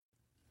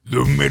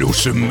The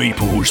Meddlesome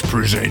Meeples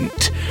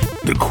present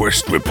The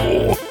Quest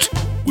Report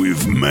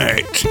with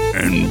Matt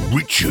and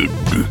Richard.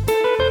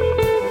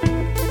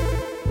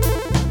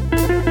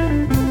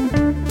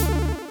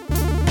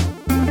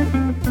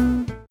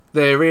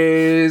 There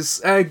is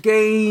a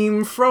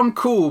game from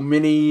Cool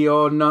Mini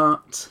or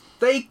Not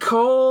they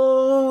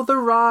call the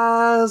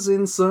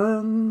Rising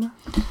Sun.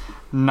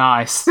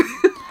 Nice.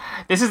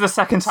 This is the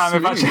second time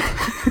we've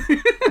actually...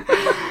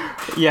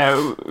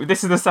 Yeah,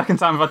 this is the second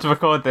time I've had to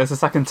record this, a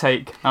second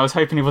take. I was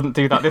hoping he wouldn't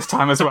do that this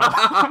time as well.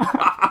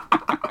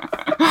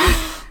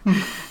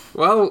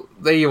 Well,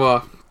 there you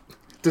are.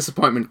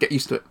 Disappointment, get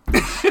used to it.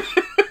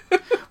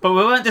 But we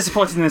weren't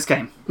disappointed in this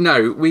game.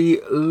 No,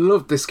 we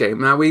loved this game.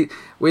 Now, we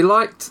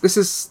liked... This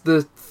is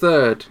the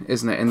third,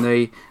 isn't it, in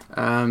the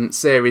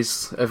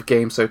series of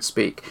games, so to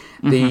speak.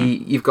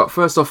 You've got,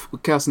 first off,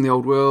 Chaos in the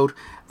Old World,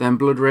 then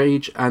Blood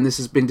Rage, and this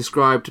has been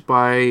described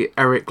by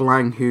Eric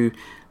Lang, who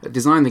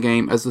designed the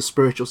game, as the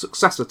spiritual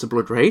successor to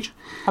Blood Rage.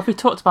 Have we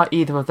talked about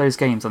either of those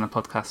games on the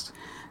podcast?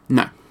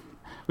 No.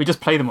 We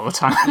just play them all the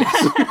time.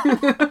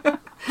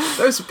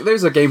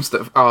 Those are games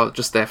that are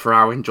just there for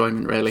our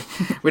enjoyment, really.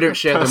 We don't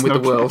share them with the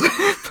world.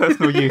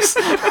 Personal use.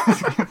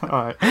 All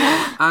right.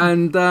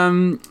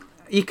 And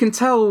you can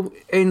tell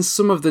in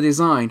some of the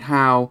design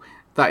how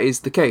that is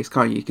the case,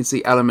 can't you? You can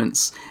see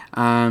elements,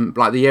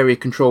 like the area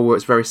control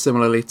works very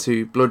similarly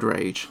to Blood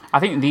Rage.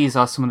 I think these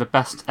are some of the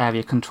best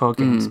area control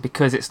games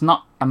because it's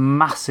not a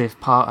massive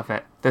part of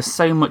it. There's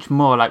so much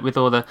more, like with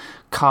all the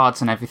cards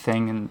and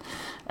everything,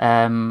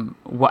 and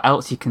what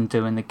else you can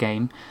do in the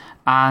game,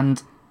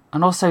 and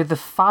also the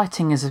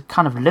fighting is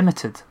kind of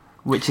limited,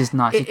 which is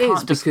nice. It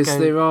is, because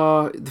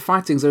the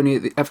fighting's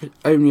only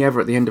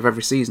ever at the end of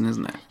every season,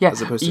 isn't it? Yeah,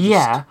 as opposed to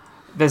just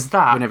there's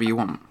that whenever you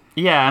want.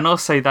 Yeah, and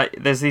also that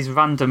there's these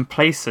random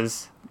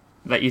places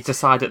that you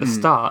decide at the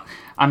start,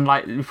 and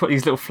like you put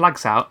these little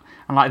flags out,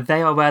 and like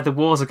they are where the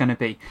wars are going to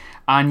be,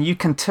 and you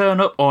can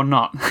turn up or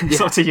not. It's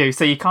up to you.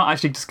 So you can't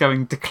actually just go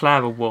and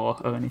declare a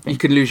war or anything. You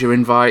could lose your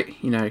invite,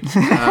 you know.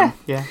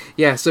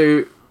 Yeah.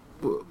 So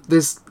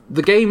there's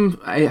the game.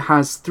 It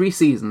has 3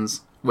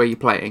 seasons where you're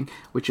playing,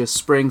 which are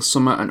spring,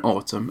 summer, and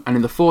autumn. And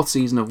in the 4th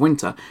season of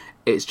winter,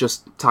 it's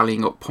just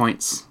tallying up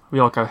points. We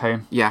all go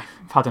home. Yeah.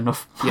 I've had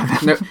enough.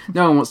 Yeah.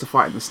 No one wants to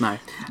fight in the snow.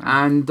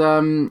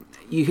 And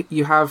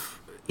you have...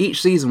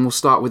 Each season will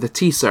start with a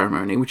tea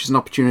ceremony, which is an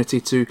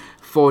opportunity to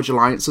forge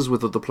alliances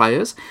with other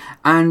players.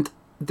 And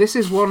this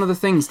is one of the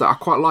things that I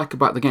quite like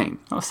about the game.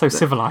 That was so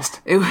civilised.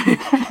 It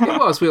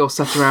was. We all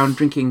sat around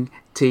drinking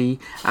tea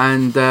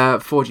and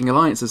forging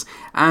alliances.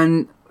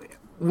 And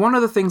one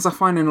of the things I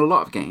find in a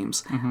lot of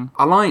games,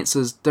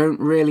 alliances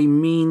don't really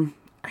mean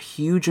a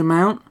huge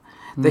amount.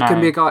 They can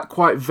be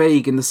quite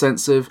vague in the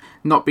sense of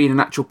not being an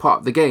actual part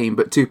of the game,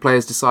 but 2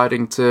 players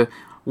deciding to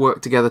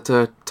work together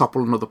to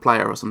topple another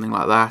player or something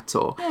like that.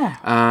 Or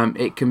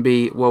it can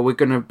be, well, we're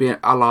going to be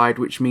allied,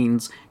 which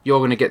means you're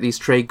going to get these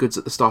trade goods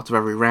at the start of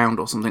every round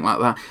or something like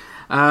that.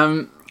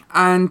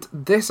 And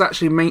this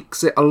actually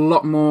makes it a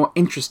lot more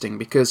interesting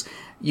because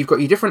you've got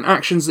your different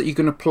actions that you're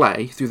going to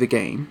play through the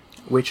game,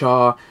 which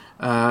are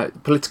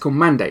political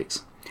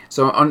mandates.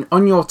 So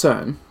on your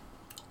turn,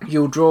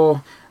 you'll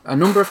draw a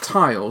number of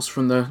tiles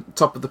from the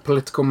top of the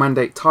political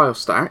mandate tile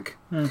stack,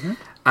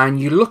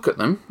 and you look at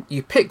them,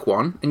 you pick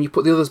one, and you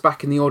put the others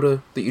back in the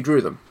order that you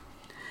drew them.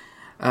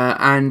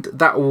 And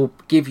that will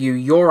give you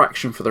your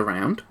action for the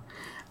round,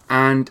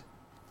 and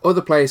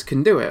other players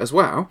can do it as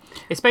well.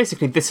 It's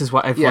basically, this is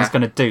what everyone's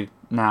going to do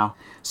now.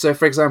 So,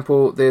 for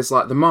example, there's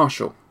like the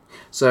marshal.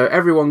 So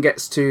everyone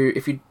gets to,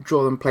 if you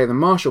draw them play the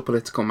martial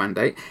political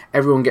mandate,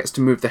 everyone gets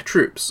to move their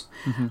troops.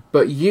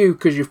 But you,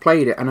 because you've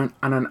played it, and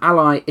an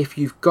ally, if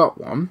you've got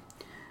one,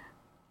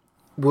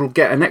 will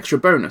get an extra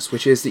bonus,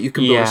 which is that you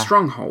can build a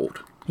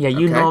stronghold. Yeah,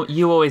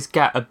 you always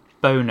get a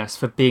bonus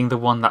for being the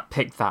one that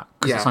picked that,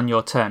 because it's on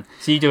your turn.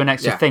 So you do an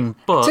extra thing,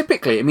 but...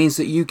 Typically, it means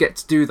that you get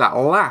to do that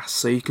last,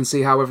 so you can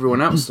see how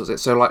everyone else does it.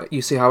 So like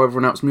you see how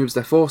everyone else moves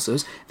their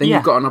forces, then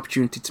you've got an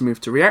opportunity to move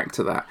to react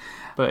to that.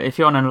 But if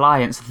you're on an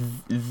alliance,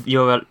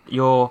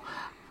 your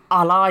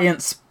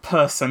alliance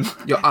person...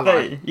 Your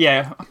ally.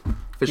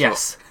 For sure.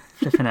 Yes,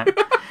 flipping it.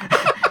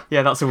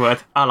 Yeah, that's a word.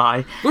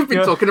 Ally. We've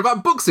been talking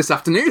about books this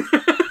afternoon.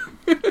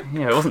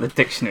 Yeah, it wasn't the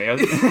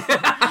dictionary.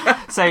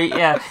 So,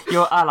 yeah,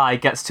 your ally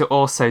gets to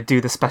also do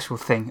the special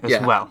thing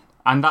as well.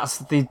 And that's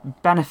the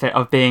benefit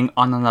of being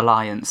on an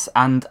alliance.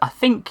 And I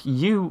think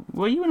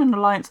were you in an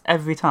alliance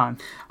every time?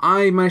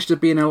 I managed to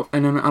be in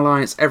an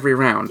alliance every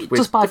round. With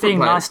just by being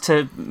players. Nice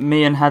to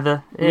me and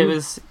Heather. It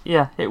was,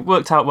 it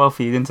worked out well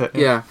for you, didn't it?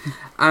 Yeah.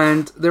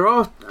 And there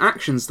are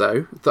actions,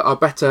 though, that are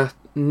better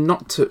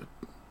not to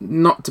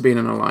be in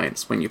an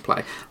alliance when you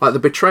play. Like the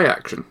betray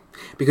action.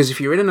 Because if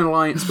you're in an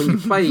alliance when you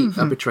play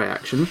a betray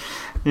action,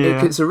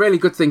 it's a really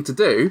good thing to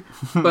do,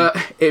 but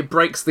it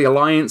breaks the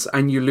alliance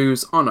and you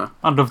lose honour.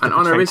 And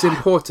honour is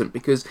important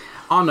because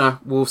honour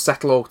will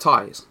settle all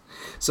ties.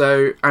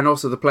 So, and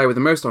also the player with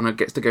the most honour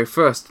gets to go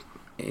first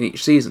in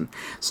each season.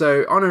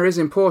 So honour is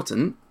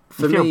important,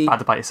 for you feel me,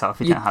 bad about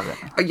yourself if you don't have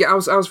it. Yeah, I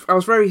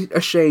was very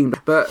ashamed,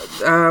 but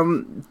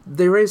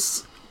there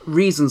is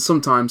reasons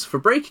sometimes for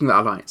breaking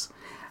that alliance,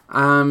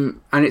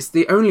 and it's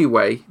the only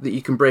way that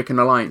you can break an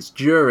alliance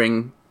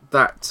during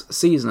that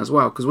season as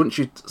well, because once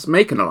you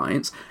make an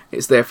alliance,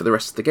 it's there for the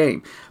rest of the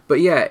game. But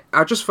yeah,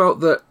 I just felt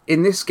that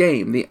in this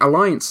game, the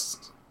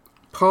alliance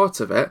part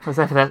of it was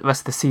there for the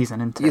rest of the season,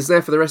 isn't it? It's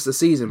there for the rest of the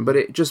season, but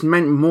it just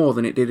meant more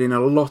than it did in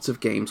a lot of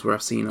games where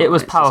I've seen it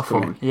was alliances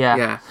powerful,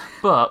 yeah.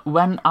 But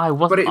when I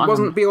wasn't, but it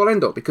wasn't be all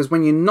end up, because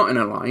when you're not in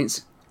an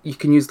alliance, you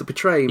can use the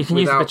betray. You can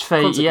use the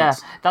betray, yeah.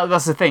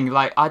 That's the thing.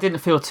 Like, I didn't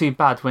feel too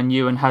bad when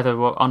you and Heather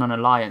were on an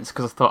alliance,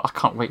 because I thought, I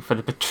can't wait for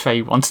the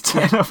betray one to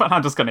turn up, and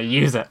I'm just going to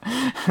use it.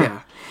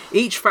 Yeah.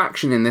 Each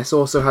faction in this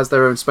also has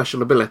their own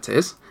special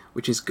abilities,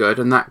 which is good,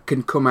 and that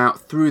can come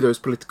out through those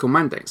political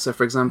mandates. So,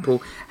 for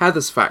example,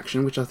 Heather's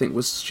faction, which I think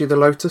was she the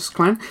Lotus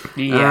clan?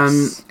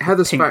 Yes.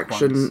 Heather's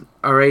faction ones.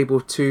 are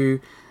able to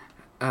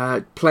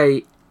put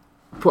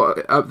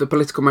the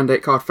political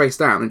mandate card face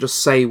down and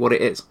just say what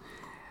it is.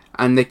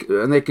 And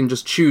they can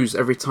just choose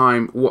every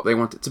time what they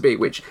want it to be,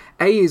 which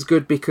A is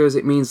good because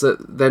it means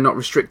that they're not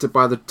restricted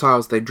by the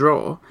tiles they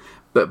draw,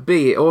 but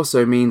B, it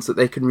also means that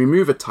they can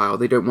remove a tile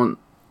they don't want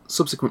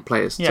subsequent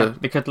players to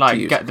they could to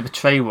use. get the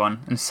betray one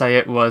and say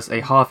it was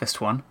a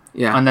harvest one,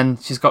 and then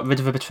she's got rid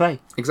of a betray.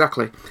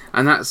 Exactly,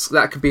 and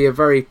that could be a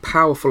very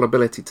powerful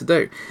ability to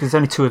do. There's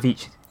only 2 of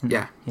each.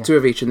 Yeah, 2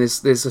 of each, and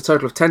there's a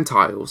total of 10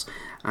 tiles,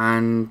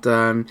 and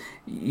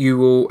you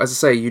will, as I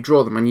say, you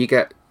draw them, and you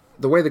get.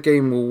 The way the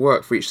game will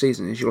work for each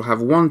season is you'll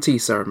have 1 tea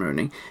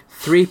ceremony,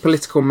 3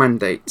 political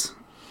mandate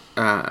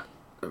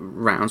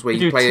rounds where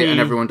you play it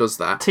and everyone does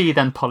that. Tea,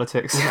 then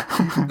politics.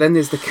 Yeah. Then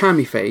there's the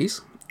kami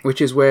phase,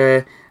 which is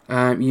where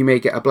you may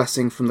get a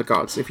blessing from the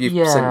gods if you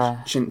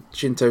send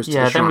Shintos to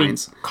the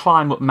shrines. Then we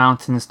climb up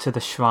mountains to the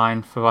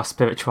shrine for our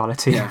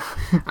spirituality. Yeah.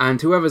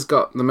 And whoever's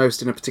got the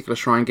most in a particular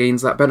shrine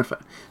gains that benefit.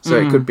 So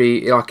it could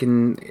be, like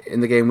in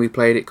the game we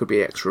played, it could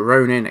be extra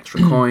Ronin,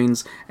 extra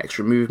coins,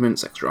 extra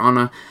movements, extra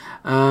honor.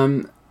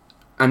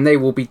 And they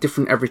will be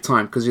different every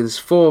time because there's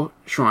 4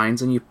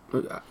 shrines and you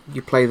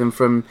play them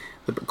from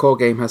the core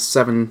game has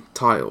 7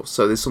 tiles,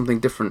 so there's something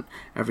different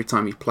every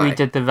time you play. We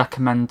did the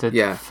recommended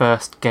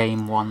first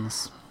game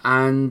ones,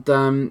 and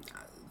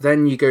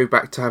then you go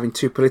back to having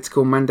 2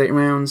 political mandate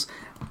rounds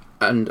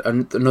and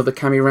another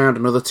kami round,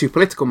 another 2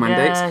 political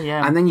mandates,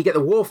 and then you get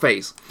the war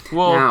phase.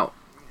 Now,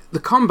 the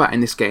combat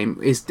in this game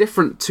is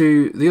different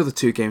to the other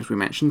 2 games we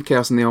mentioned,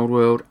 Chaos in the Old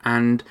World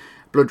and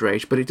Blood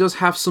Rage, but it does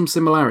have some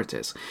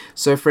similarities.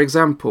 So, for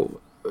example,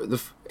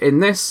 in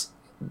this,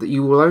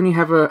 you will only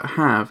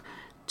have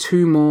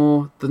 2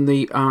 more than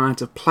the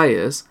amount of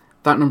players,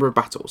 that number of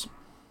battles.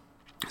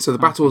 So the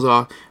battles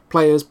are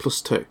players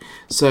plus 2.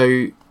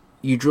 So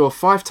you draw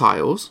 5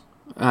 tiles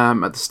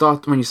at the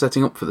start when you're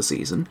setting up for the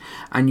season,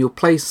 and you'll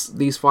place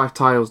these 5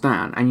 tiles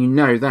down, and you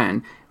know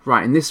then,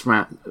 right, in this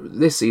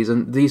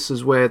season, this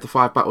is where the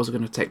 5 battles are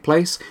going to take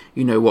place.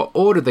 You know what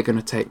order they're going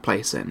to take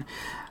place in.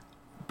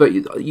 But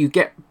you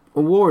get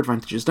war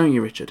advantages, don't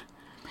you, Richard?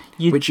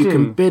 Which you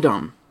can bid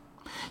on.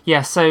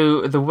 Yeah,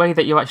 so the way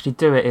that you actually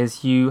do it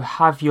is you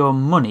have your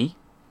money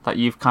that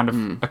you've kind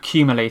of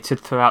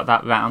accumulated throughout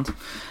that round,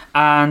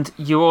 and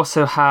you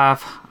also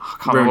have, I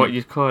can't remember what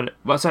you call it.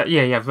 What's that?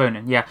 Yeah,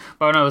 Ronin, yeah.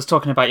 But when I was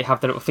talking about you have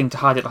the little thing to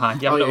hide it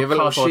behind. You have a little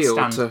cardboard shield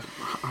stand. to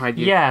hide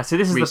your Yeah, so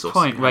this is the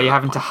point where you're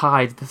having to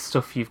hide the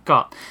stuff you've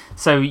got.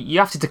 So you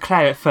have to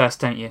declare it first,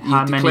 don't you?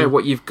 You declare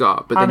what you've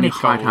got, but then you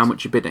hide how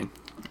much you're bidding.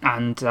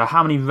 And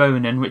how many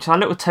Ronin, which are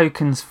little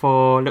tokens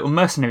for little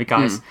mercenary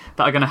guys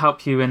that are going to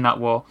help you in that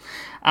war.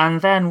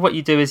 And then what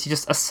you do is you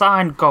just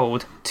assign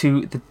gold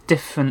to the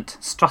different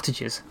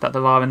strategies that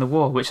there are in the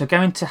war, which are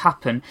going to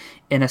happen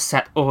in a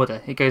set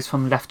order. It goes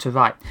from left to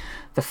right.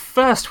 The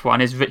first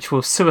one is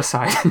ritual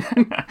suicide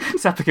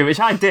seppuku, which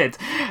I did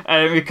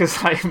because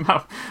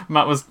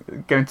Matt was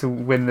going to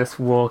win this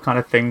war kind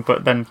of thing.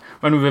 But then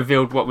when we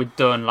revealed what we'd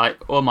done,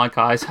 all my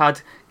guys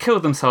had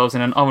killed themselves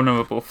in an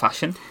honourable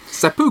fashion.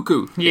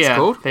 Seppuku, it's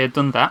called. They had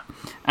done that.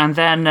 And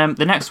then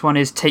the next one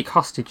is take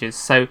hostages.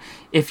 So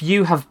if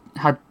you have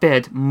had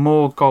bid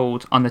more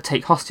gold on the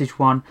take hostage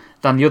one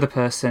than the other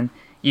person,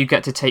 you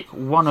get to take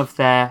one of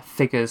their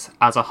figures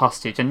as a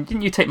hostage. And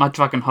didn't you take my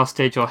dragon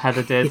hostage, or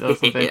Heather did, or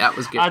something? That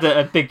was good. I had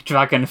a big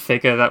dragon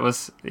figure that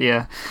was,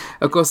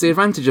 Of course, the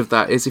advantage of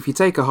that is if you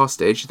take a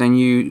hostage, then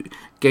you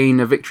gain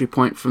a victory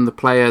point from the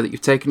player that you've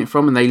taken it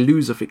from, and they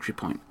lose a victory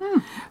point.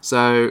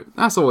 So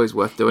that's always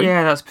worth doing.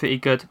 Yeah, that's pretty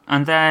good.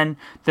 And then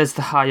there's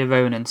the higher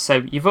Ronin.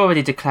 So you've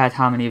already declared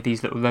how many of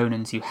these little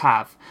Ronins you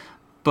have.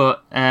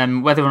 But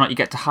whether or not you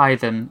get to hide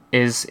them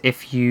is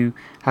if you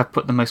have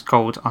put the most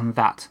gold on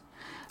that.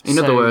 In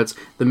other words,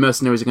 the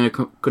mercenaries are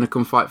going to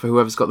come fight for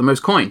whoever's got the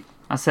most coin.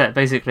 That's it,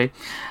 basically.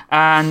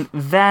 And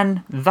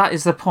then that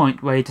is the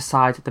point where you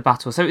decide the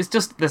battle. So it's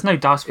just, there's no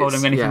dice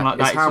rolling or anything like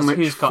that. It's how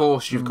just much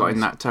force you've got in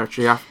that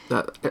territory at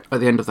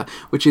the end of that,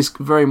 which is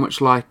very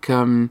much like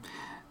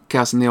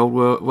Chaos in the Old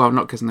World. Well,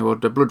 not Chaos in the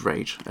Old World, Blood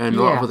Rage, and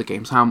a lot of other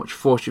games. How much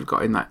force you've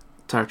got in that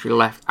territory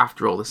left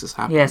after all this has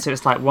happened. Yeah, so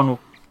it's like one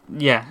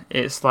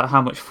it's like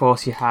how much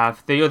force you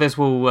have. The others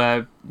will,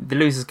 the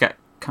losers get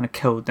kind of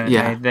killed,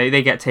 don't they?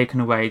 They get taken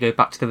away, go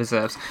back to the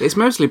reserves. It's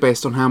mostly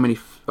based on how many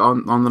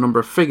on the number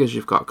of figures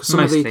you've got, because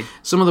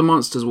some of the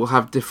monsters will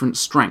have different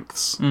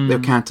strengths. They'll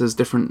count as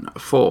different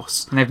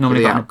force, and they've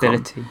normally got an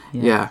ability.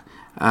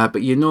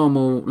 But your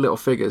normal little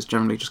figures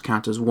generally just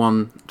count as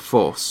one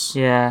force.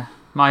 Yeah,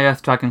 my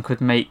Earth Dragon could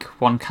make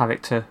one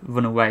character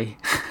run away.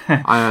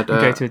 I had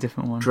and go to a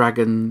different one.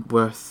 Dragon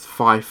worth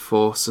 5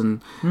 force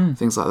and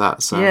things like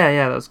that. So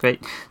yeah, that was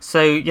great.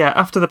 So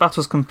after the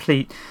battle's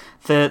complete,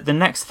 the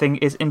next thing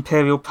is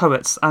Imperial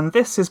Poets, and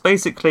this is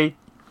basically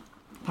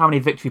how many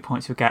victory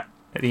points you get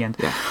at the end,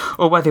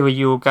 or whether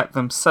you will get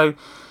them. So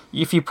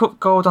if you put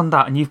gold on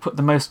that and you've put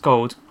the most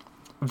gold,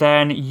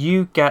 then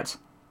you get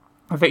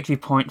a victory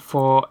point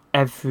for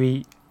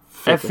every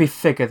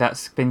figure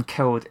that's been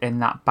killed in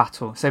that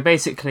battle. So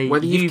basically,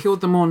 whether you've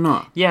killed them or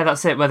not. Yeah,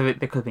 that's it. Whether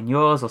they could have been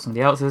yours or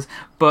somebody else's,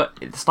 but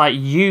it's like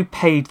you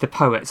paid the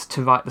poets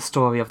to write the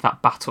story of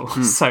that battle,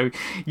 so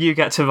you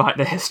get to write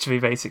the history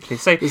basically.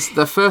 So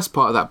the first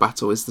part of that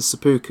battle is the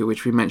seppuku,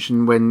 which we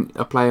mentioned, when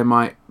a player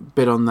might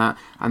bid on that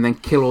and then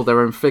kill all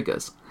their own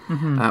figures,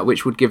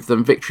 which would give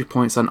them victory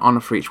points and honour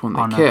for each one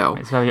they kill.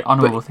 It's a very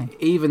honourable thing.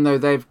 Even though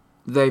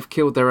they've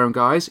killed their own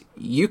guys,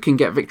 you can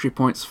get victory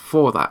points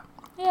for that.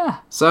 Yeah.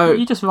 So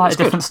you just write a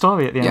different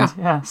story at the end.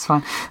 Yeah, it's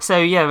fine.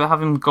 So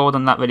having gold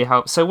on that really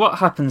helps. So what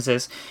happens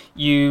is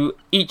you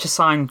each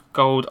assign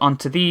gold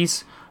onto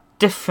these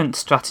different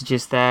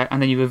strategies there,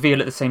 and then you reveal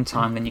at the same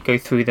time. Then you go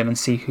through them and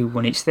see who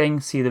won each thing,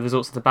 see the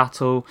results of the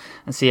battle,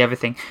 and see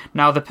everything.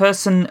 Now the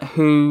person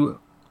who,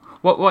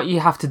 what you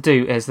have to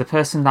do is the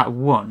person that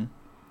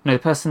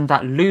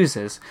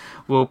loses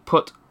will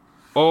put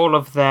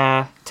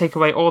take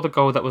away all the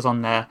gold that was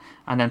on there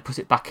and then put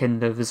it back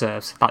in the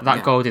reserves.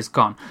 That gold is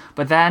gone.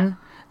 But then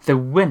the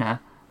winner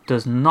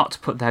does not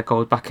put their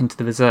gold back into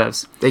the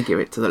reserves. They give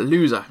it to the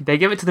loser. They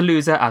give it to the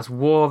loser as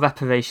war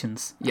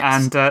reparations.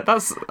 Yes. And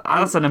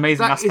that's an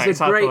amazing aspect. That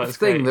is a great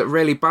thing that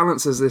really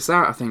balances this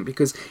out, I think,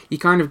 because you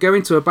kind of go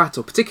into a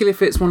battle, particularly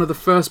if it's one of the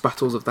first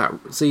battles of that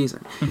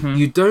season.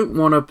 You don't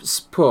want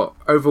to put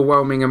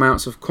overwhelming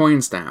amounts of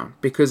coins down,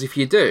 because if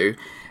you do,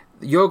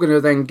 you're going to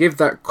then give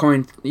that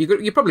coin.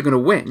 You're probably going to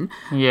win,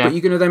 but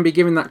you're going to then be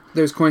giving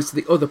those coins to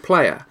the other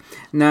player.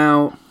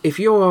 Now, if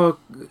you're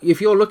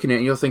looking at it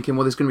and you're thinking,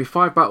 well, there's going to be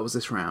 5 battles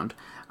this round.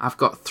 I've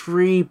got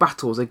 3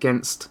 battles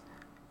against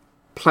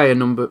player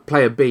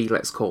B,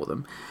 let's call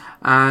them,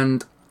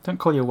 and don't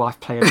call your wife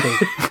player B.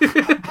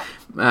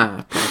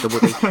 Player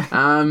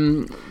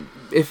W.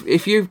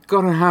 If you've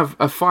got to have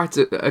a fight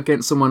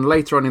against someone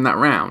later on in that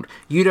round,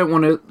 you don't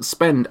want to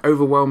spend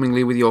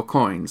overwhelmingly with your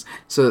coins,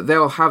 so that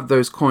they'll have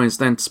those coins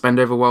then to spend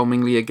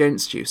overwhelmingly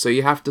against you. So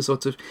you have to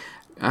sort of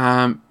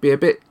be a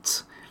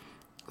bit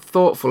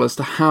thoughtful as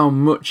to how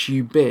much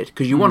you bid,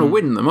 because you want to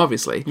win them,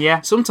 obviously.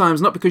 Yeah.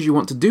 Sometimes not because you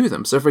want to do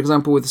them. So, for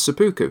example, with the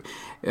seppuku,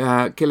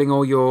 killing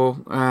all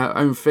your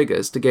own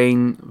figures to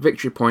gain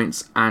victory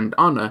points and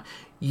honour,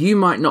 you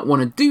might not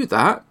want to do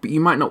that, but you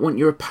might not want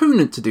your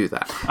opponent to do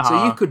that.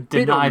 So you could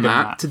bid on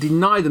that to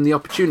deny them the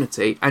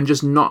opportunity and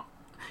just not...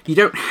 You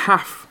don't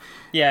have...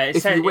 Yeah,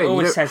 it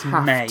always says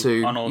may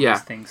on all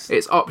these things.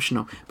 It's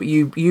optional, but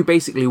you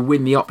basically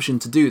win the option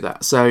to do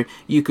that. So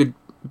you could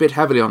bid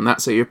heavily on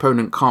that so your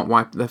opponent can't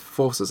wipe their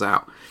forces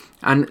out.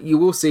 And you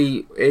will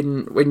see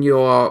when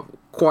you're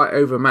quite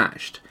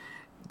overmatched,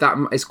 that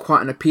is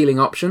quite an appealing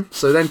option.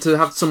 So then to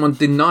have someone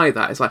deny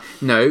that, it's like,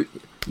 no...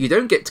 You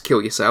don't get to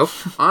kill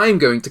yourself. I'm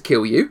going to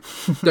kill you.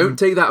 Don't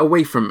take that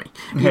away from me.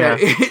 You know,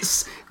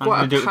 it's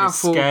quite a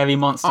powerful, scary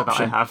monster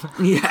option. that I have.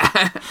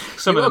 Yeah,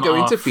 Some you of them are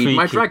going to feed freaky.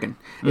 my dragon.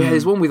 Yeah,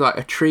 there's one with like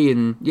a tree,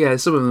 and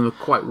some of them are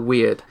quite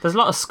weird. There's a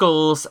lot of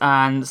skulls,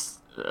 and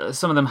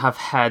some of them have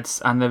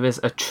heads, and there is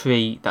a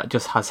tree that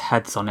just has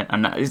heads on it,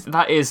 and that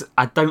is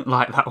I don't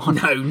like that one.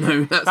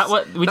 No, that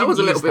was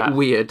a little bit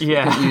weird.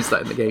 Yeah, we didn't use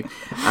that in the game,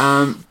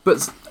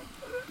 but.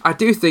 I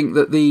do think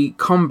that the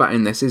combat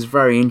in this is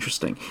very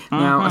interesting.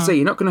 Now, I say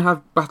you're not going to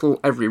have battle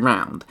every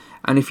round,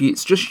 and if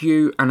it's just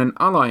you and an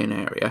ally in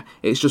area,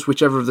 it's just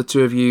whichever of the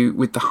two of you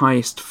with the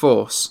highest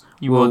force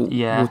will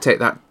take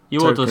that.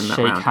 You all just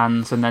shake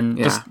hands and then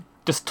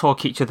just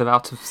talk each other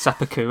out of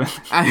seppuku.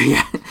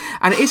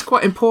 And it is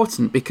quite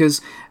important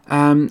because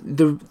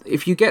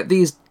if you get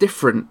these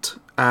different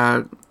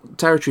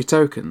territory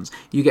tokens,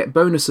 you get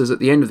bonuses at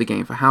the end of the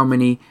game for how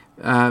many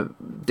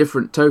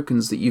different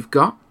tokens that you've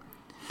got.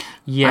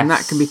 Yes. And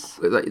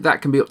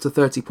that can be up to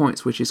 30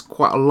 points, which is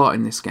quite a lot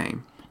in this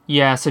game.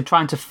 Yeah, so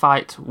trying to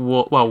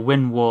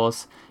win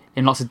wars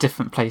in lots of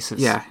different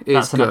places. Yeah,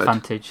 that's an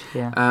advantage.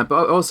 Yeah.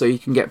 But also you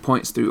can get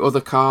points through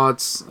other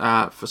cards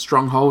for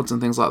strongholds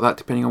and things like that,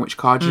 depending on which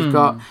card you've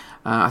got.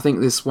 I think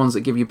there's ones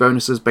that give you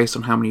bonuses based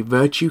on how many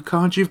virtue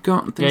cards you've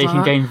got. And things you like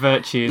can that. gain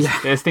virtues. Yeah.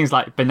 There's things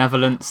like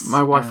benevolence.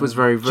 My wife was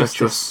very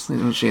virtuous,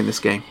 wasn't she, in this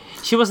game?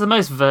 She was the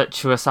most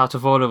virtuous out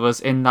of all of us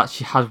in that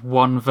she had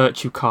one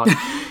virtue card.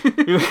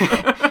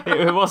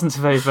 It wasn't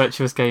a very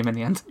virtuous game in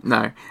the end.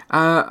 No.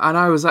 And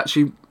I was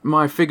actually...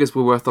 My figures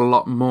were worth a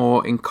lot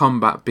more in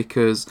combat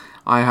because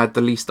I had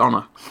the least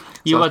honour.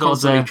 So I was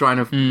constantly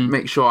trying to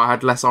make sure I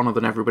had less honour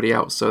than everybody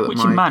else so that which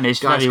my you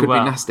managed guys very could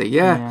well. be nasty.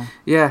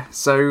 Yeah.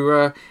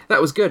 So that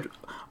was good.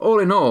 All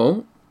in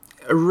all,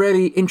 a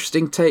really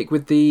interesting take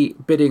with the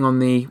bidding on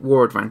the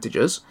war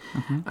advantages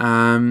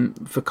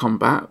for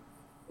combat.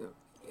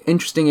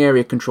 Interesting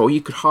area control.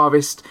 You could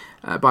harvest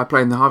by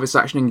playing the harvest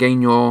action and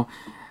gain your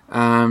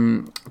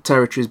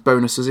territories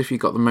bonuses if you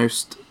got the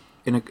most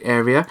in an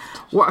area.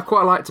 What I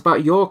quite liked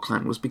about your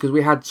clan was because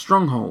we had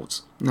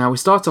strongholds. Now we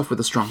start off with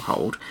a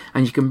stronghold,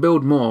 and you can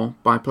build more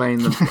by playing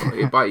them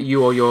by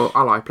you or your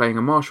ally playing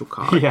a martial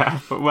card. Yeah,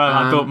 but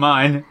I built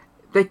mine.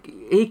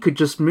 He could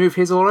just move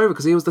his all over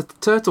because he was the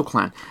turtle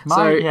clan.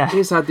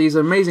 He's had these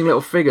amazing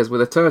little figures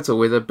with a turtle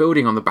with a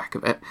building on the back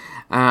of it,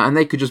 and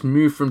they could just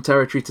move from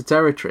territory to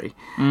territory,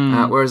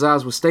 whereas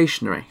ours was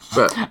stationary.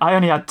 But I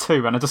only had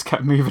 2, and I just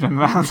kept moving them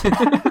around.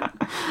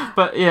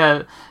 But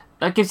yeah,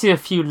 that gives you a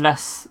few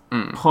less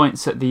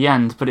points at the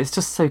end, but it's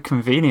just so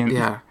convenient.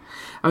 Yeah.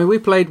 I mean, we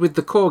played with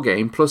the core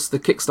game plus the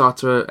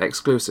Kickstarter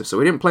exclusive, so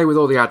we didn't play with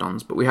all the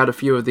add-ons, but we had a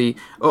few of the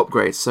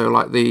upgrades. So,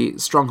 like the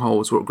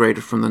strongholds were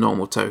upgraded from the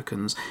normal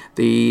tokens,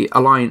 the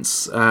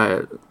alliance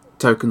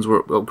tokens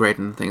were upgraded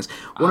and things.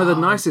 One of the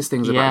nicest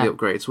things about the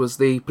upgrades was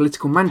the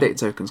political mandate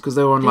tokens because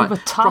they were on proper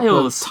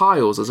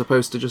tiles as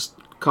opposed to just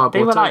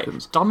cardboard they were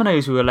tokens. Like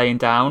dominoes we were laying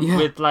down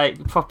with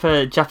like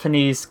proper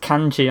Japanese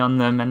kanji on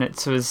them, and it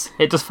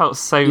just felt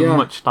so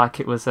much like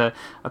it was a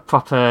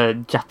proper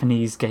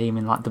Japanese game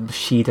in like the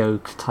Bushido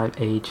type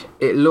age.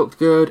 It looked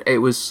good.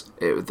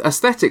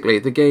 Aesthetically,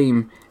 the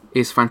game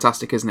is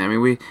fantastic, isn't it? I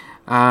mean,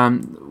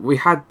 we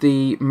had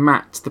the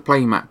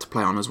play mat to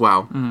play on as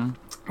well,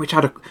 which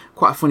had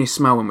quite a funny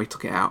smell when we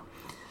took it out.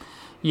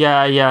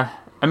 Yeah.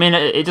 I mean,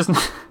 it doesn't.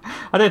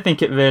 I don't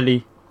think it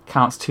really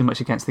counts too much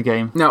against the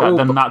game. No,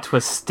 the mat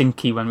was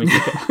stinky when we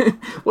took it.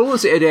 Well,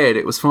 once it aired,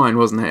 it was fine,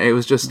 wasn't it? It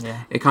was just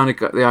it kind of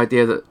got the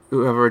idea that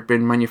whoever had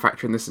been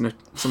manufacturing this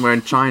somewhere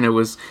in China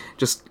was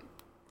just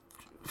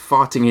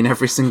farting in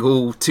every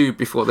single tube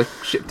before they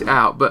shipped it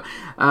out. But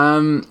I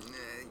don't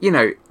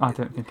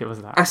think it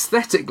was that.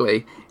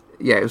 Aesthetically,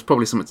 it was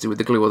probably something to do with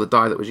the glue or the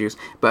dye that was used.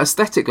 But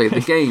aesthetically, the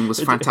game was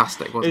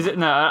fantastic, wasn't it?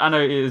 No, I know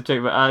it was a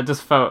joke, but I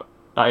just felt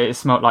like it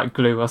smelled like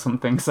glue or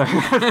something. So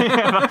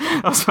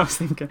that's what I was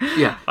thinking.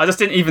 Yeah, I just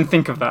didn't even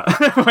think of that.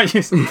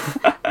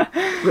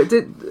 But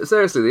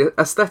seriously,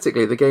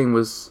 aesthetically, the game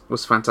was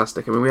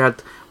fantastic. I mean, we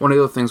had one of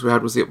the other things we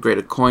had was the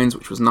upgraded coins,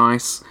 which was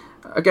nice.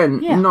 Again,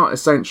 not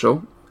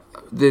essential.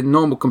 The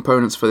normal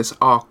components for this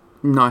are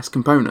nice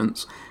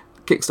components.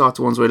 Kickstarter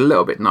ones were a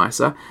little bit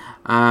nicer.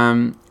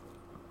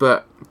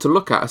 But to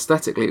look at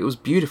aesthetically, it was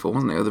beautiful,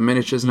 wasn't it? With the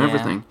miniatures and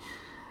everything.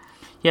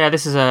 Yeah,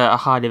 this is a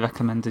highly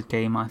recommended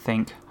game, I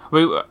think.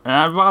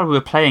 While we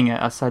were playing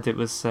it, I said it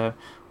was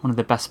one of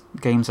the best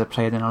games I've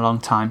played in a long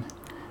time.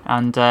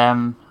 And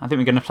I think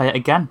we're going to play it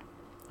again.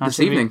 This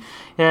evening?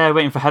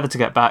 Waiting for Heather to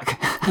get back.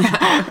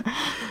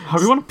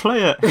 We want to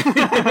play it.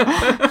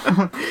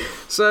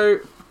 So,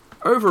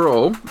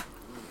 overall,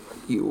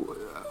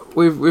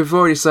 we've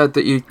already said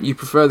that you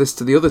prefer this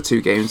to the other 2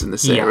 games in the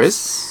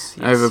series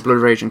over Blood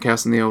Rage and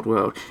Chaos in the Old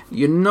World.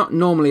 You're not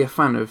normally a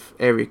fan of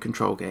area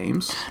control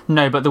games.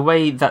 No, but the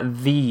way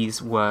that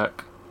these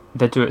work,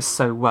 they do it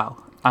so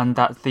well, and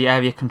that the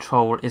area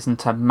control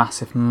isn't a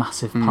massive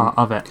part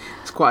of it.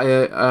 It's quite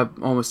a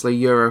almost a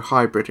Euro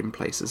hybrid in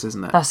places,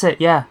 isn't it? That's it,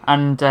 yeah.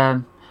 And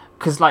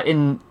because like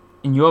in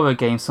Euro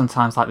games,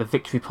 sometimes like the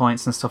victory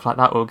points and stuff like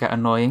that will get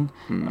annoying,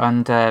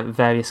 and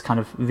various kind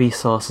of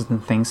resources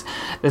and things.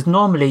 There's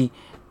normally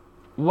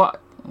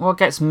what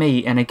gets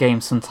me in a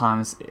game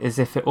sometimes is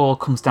if it all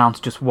comes down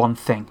to just one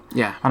thing.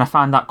 Yeah. And I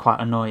find that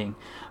quite annoying.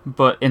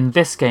 But in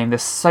this game,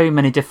 there's so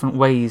many different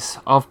ways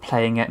of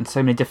playing it and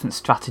so many different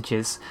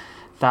strategies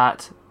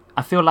that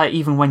I feel like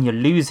even when you're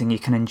losing, you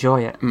can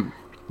enjoy it.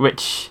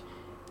 Which,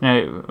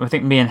 I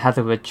think me and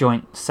Heather were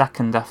joint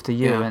second after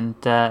you,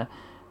 and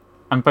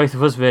both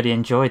of us really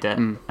enjoyed it.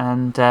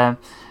 And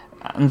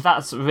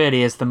that's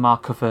really is the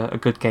mark of a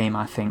good game,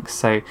 I think.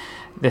 So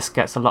this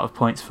gets a lot of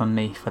points from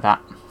me for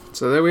that.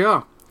 So there we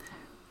are.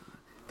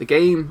 The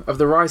Game of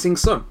the Rising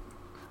Sun.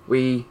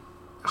 We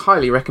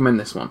highly recommend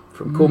this one,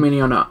 from Cool Mini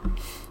on up.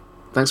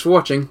 Thanks for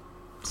watching.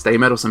 Stay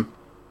meddlesome.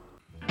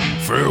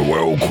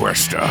 Farewell,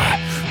 Quester.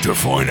 To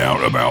find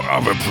out about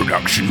other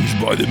productions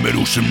by the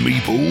Meddlesome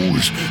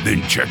Meeples,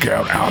 then check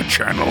out our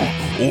channel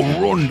or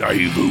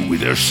rendezvous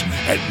with us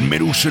at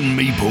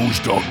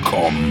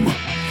meddlesomemeeples.com.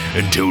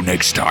 Until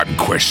next time,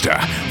 Quester,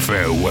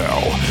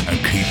 farewell,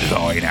 and keep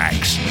thine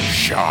axe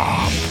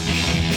sharp.